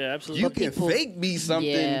 exposed. Yeah, absolutely. You But can people- fake be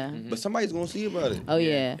something, Yeah. but somebody's gonna see about it. Oh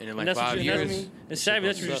yeah. And in And like that's what 5 you- years. that's- And Savvy,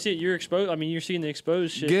 that's what you see. You're exposed. I mean, you're seeing the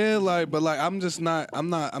exposed shit. Yeah, like, but like, I'm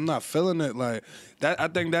not feeling it. Like that. I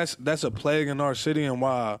think that's a plague in our city, and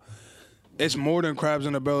why it's more than crabs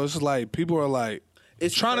in a barrel. It's just like people are like.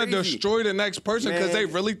 It's trying to crazy. destroy the next person because Man. they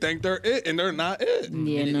really think they're it and they're not it. Yeah, And no,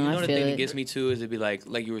 you know I the feel thing that it. gets me too is it'd be like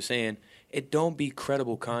you were saying, it don't be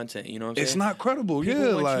credible content. You know what I'm saying? It's not credible. People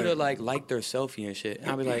Yeah, want you to like like their selfie and shit.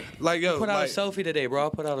 I'll be like, yo, put out like- a selfie today, bro. I'll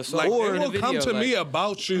put out a selfie. like Or they will come to me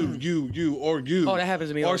about you, or you. Oh, that happens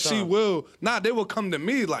to me all Or the she time. will. Nah, they will come to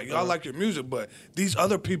me like, I like your music, but these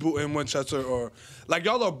other people in Winchester or Like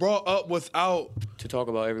y'all are brought up without. To talk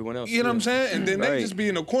about everyone else. You know what I'm too. saying? And then Right. they just be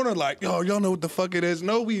in the corner like, yo, y'all know what the fuck it is.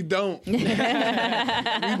 No, we don't. We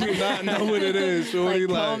do not know what it is. Shorty.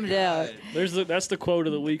 Calm down. That's the quote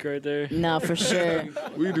of the week right there. No, for sure.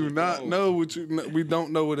 We do not know what we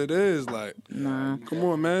don't know what it is. Like, Nah. come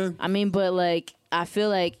on, man. I mean, but like, I feel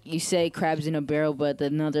like you say crabs in a barrel, but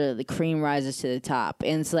the cream rises to the top,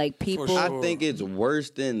 and it's like people. sure. I think it's worse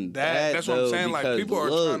than that. That's what I'm though, saying. Like, because people are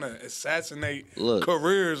look, trying to assassinate Look.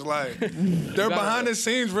 careers. Like, they're behind the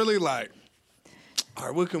scenes really like, all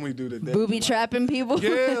right, what can we do today? Booby trapping people.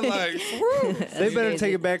 Yeah, like, for real. They better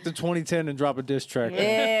take it back to 2010 and drop a diss track.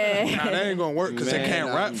 Yeah. Nah, that ain't gonna work because they man, can't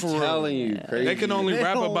rap I'm for real. telling you, crazy. They can only They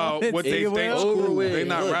rap don't about want what it they to think's get cool. over with. They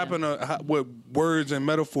not Look. rapping with words and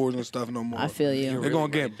metaphors and stuff no more. I feel you. They're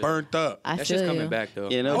gonna get burnt up. I That feel shit's you. coming back though.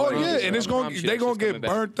 You know, Oh Nobody yeah, knows, and it's bro. I gonna promise you they that gonna shit's get coming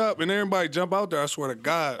back. burnt up, and everybody jump out there. I swear to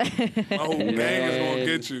God, my whole gang is gonna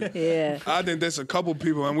get you. Yeah. I think there's a couple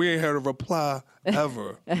people, and we ain't heard a reply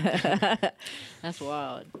ever. That's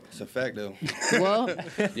wild. It's a fact though. Well,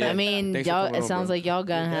 I mean, Thanks for y'all. coming It on, sounds bro. like y'all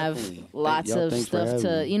gonna have definitely. lots Y'all, of thanks for stuff to,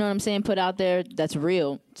 having me. you know what I'm saying, put out there that's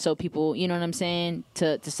real, so people, you know what I'm saying,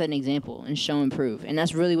 to set an example and show and prove. And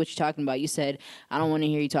that's really what you're talking about. You said, I don't want to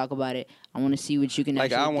hear you talk about it. I want to see what you can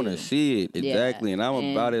Like actually I want do. to see it Yeah, exactly, and I'm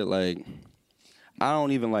and- about it. Like I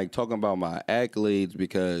don't even like talking about my accolades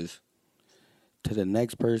because to the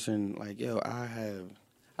next person, like yo,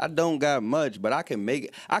 I don't got much, but I can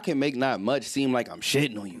make not much seem like I'm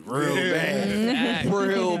shitting on you real bad,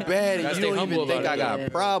 real bad, and Gotta you stay don't humble even think about I it, got yeah.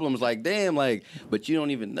 problems. Like damn, like but you don't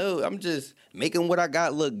even know. I'm just making what I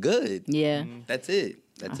got look good. Yeah. That's it.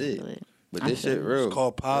 That's I it. feel it. But I this feel shit it. real. It's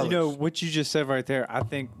called polish. You know what you just said right there. I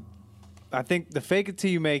think the fake it till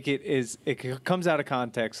you make it is it comes out of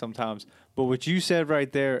context sometimes. But what you said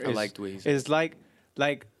right there is like the way you said is like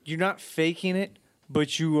you're not faking it,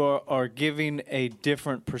 but you are giving a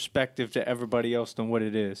different perspective to everybody else than what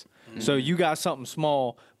it is. So you got something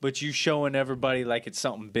small, but you showing everybody like it's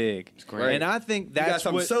something big. great. And I think You got that's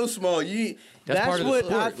something what so small. You That's that's part of the what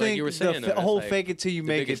sport, I like think you were saying, the though. That's whole like fake it till you the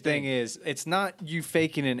make it biggest thing thing. is. It's not you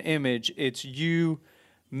faking an image. It's you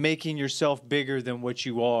making yourself bigger than what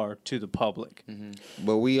you are to the public.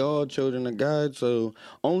 But we all children of God, so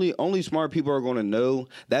only smart people are gonna know.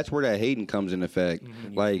 That's where that hating comes into effect. When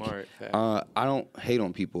you Like, smart, fact. I don't hate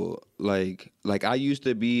on people. Like I used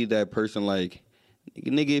to be that person. Like,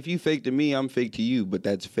 nigga, if you fake to me, I'm fake to you. But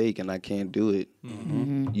that's fake, and I can't do it.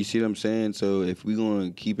 You see what I'm saying? So if we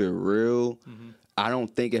gonna keep it real, I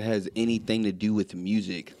don't think it has anything to do with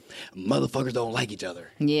music. Motherfuckers don't like each other.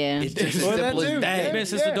 Yeah. It's just as Well, that simple too. as that. It's been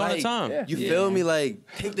since the dawn of Like, time. yeah. You feel me? Like,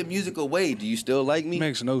 take the music away. Do you still like me?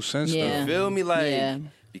 Makes no sense Yeah. You feel me? Like, Yeah.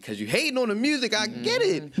 because you hating on the music, I get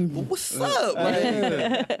it. But what's up? Like, you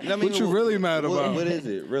know what I mean? What you really mad about? What is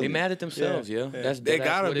it? Really? They mad at themselves, yo. That's They that's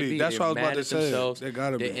gotta what it be. That's They're what I was about mad to at say. themselves. They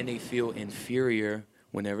gotta be. And they feel inferior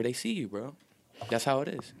whenever they see you, bro. That's how it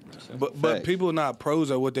is. So, But Facts. people not pros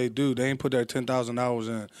at what they do. They ain't put their 10,000 hours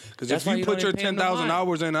in. Because That's if why you you put don't your even pay 'em no 10,000 mind.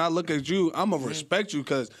 hours in, and I look at you, I'ma respect you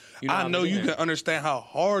because You know I how know many you in. can understand how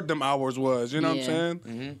hard them hours was. You know Yeah. what I'm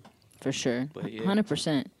saying? For sure. But yeah.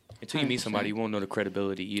 100%. until you meet somebody, you won't know the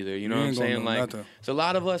credibility either. You know You what I'm ain't gonna saying? know Like, nothing. so a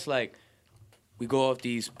lot of us, like, we go off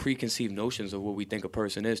these preconceived notions of what we think a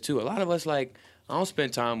person is too. A lot of us, like, I don't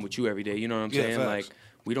spend time with you every day. You know what I'm Yeah, saying? facts.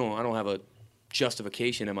 Like, I don't have a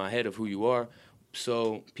justification in my head of who you are.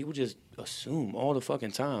 So people just assume all the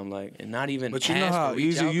fucking time, like, and not even. But you know ask or how reach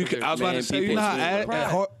easy out you 'cause can. I was they're- about to man, say, you people know how assume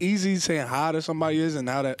pride. easy saying hi to somebody is, and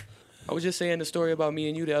how that. I was just saying the story about me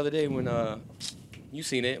and you the other day when you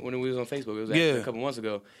seen it when we was on Facebook. It was Yeah. actually a couple months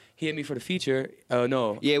ago. He hit me for the feature.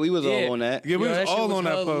 No. Yeah, we was all on that. Yeah, we was shit all on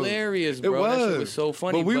that post. hilarious, It bro. That shit was. was so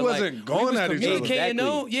funny. But we like, wasn't going we was at each other. communicating,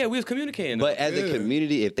 though. Exactly. Yeah, we was communicating. But though. as Yeah. a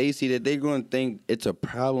community, if they see that, they're going to think it's a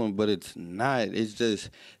problem, but it's not. It's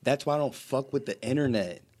just, that's why I don't fuck with the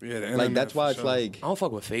internet. Yeah, the Like, internet that's why for it's sure. like, I don't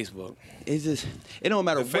fuck with Facebook. it's just, it don't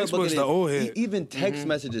matter The what book Facebook's it the is. old head. Even text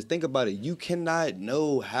messages, think about it. You cannot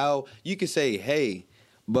know how, you can say, hey,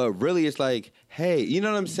 but really it's like, hey, you know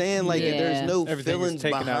what I'm saying? Like, Yeah. there's no Everything is feelings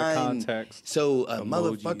taken behind. out of context. So a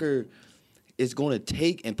Emojis. motherfucker is going to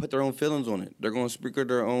take and put their own feelings on it. They're going to speak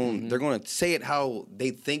their own. They're going to say it how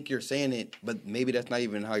they think you're saying it, but maybe that's not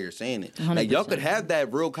even how you're saying it. Like, y'all could have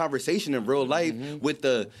that real conversation in real life with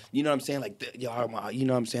the, you know what I'm saying? Like, y'all, you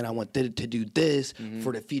know what I'm saying? I want to do this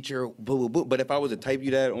for the feature, boo, boo, boo. But if I was to type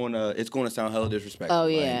you that on, it's going to sound hella disrespectful. Oh,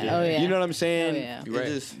 yeah. Like, Oh, yeah. You know what I'm saying? Oh, yeah. It's You're right.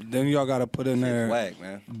 just Then y'all got to put in shit there. whack,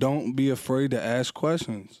 man. Don't be afraid to ask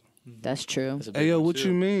questions. That's true. That's a big Hey, yo, one, what too.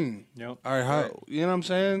 you mean? Yep. All right, how, Right. you know what I'm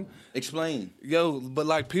saying? Explain. Yo, but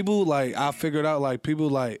like people, like I figured out, like people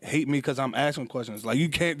like hate me because I'm asking questions. Like you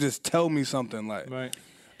can't just tell me something, like Right.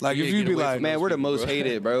 like You if gotta you get be away like, from Man, those we're the people, most bro.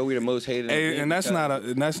 hated, bro. We the most hated. hey, and that's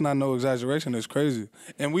not no exaggeration. It's crazy,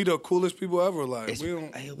 and we the coolest people ever. Like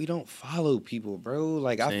We don't follow people, bro.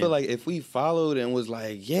 Like I Same. feel like if we followed and was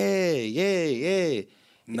like, yeah,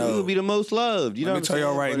 No. we would be the most loved. You know Let what me I'm tell y'all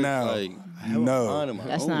saying? right But it's now, like, I have a no. mind of my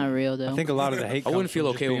That's own. not real though. I think a lot of the hate. I wouldn't comes feel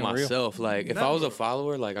from just okay with being real. myself. Like if I was a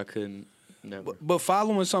follower, like I couldn't. Never. But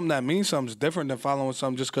following something that means something is different than following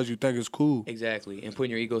something just because you think it's cool. Exactly, and putting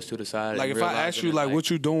your egos to the side. Like and if I realizing ask you that, like what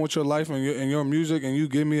you doing with your life and your music, and you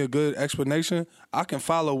give me a good explanation, I can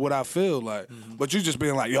follow what I feel like. But you just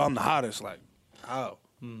being like, yo, I'm the hottest. Like how?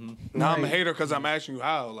 Now I'm a hater because I'm asking you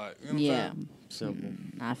how. Like you know what I'm Yeah, saying? simple.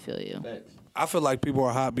 I feel you. I feel like people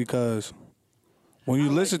are hot because when you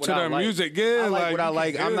listen what to I their like. music, yeah, I like like what I you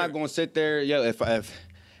like. can I'm hear not it. gonna sit there, yo.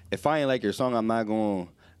 If I ain't like your song, I'm not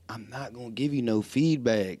gonna give you no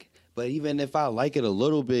feedback. But even if I like it a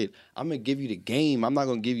little bit, I'm gonna give you the game. I'm not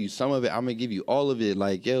gonna give you some of it. I'm gonna give you all of it.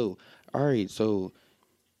 Like, yo, all right, so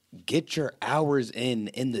get your hours in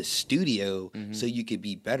the studio so you could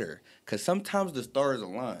be better. Cause sometimes the stars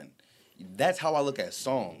align. That's how I look at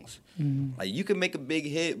songs. Like you can make a big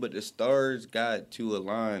hit, but the stars got to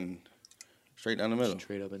align straight down the middle.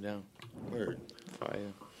 Straight up and down. Word. Fire.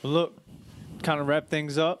 Well, look, kind of wrap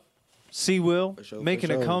things up. C Will For sure, making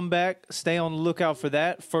for a sure. comeback. Stay on the lookout for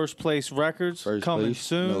that. First Place Records First coming place,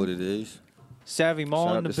 soon. know what it is. Savvy Mall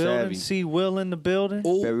Shout in out the to building. Savvy. C Will in the building.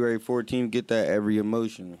 February 14th, get that every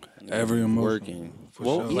emotion. Every emotion. Working. For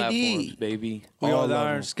Well, sure. Platforms, baby. We All are the of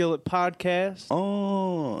Iron them. Skillet Podcast.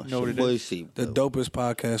 Oh, Know what it boy, is. see, The dopest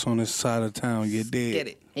podcast on this side of town. You did. Get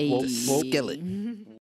it. Hey. Skillet.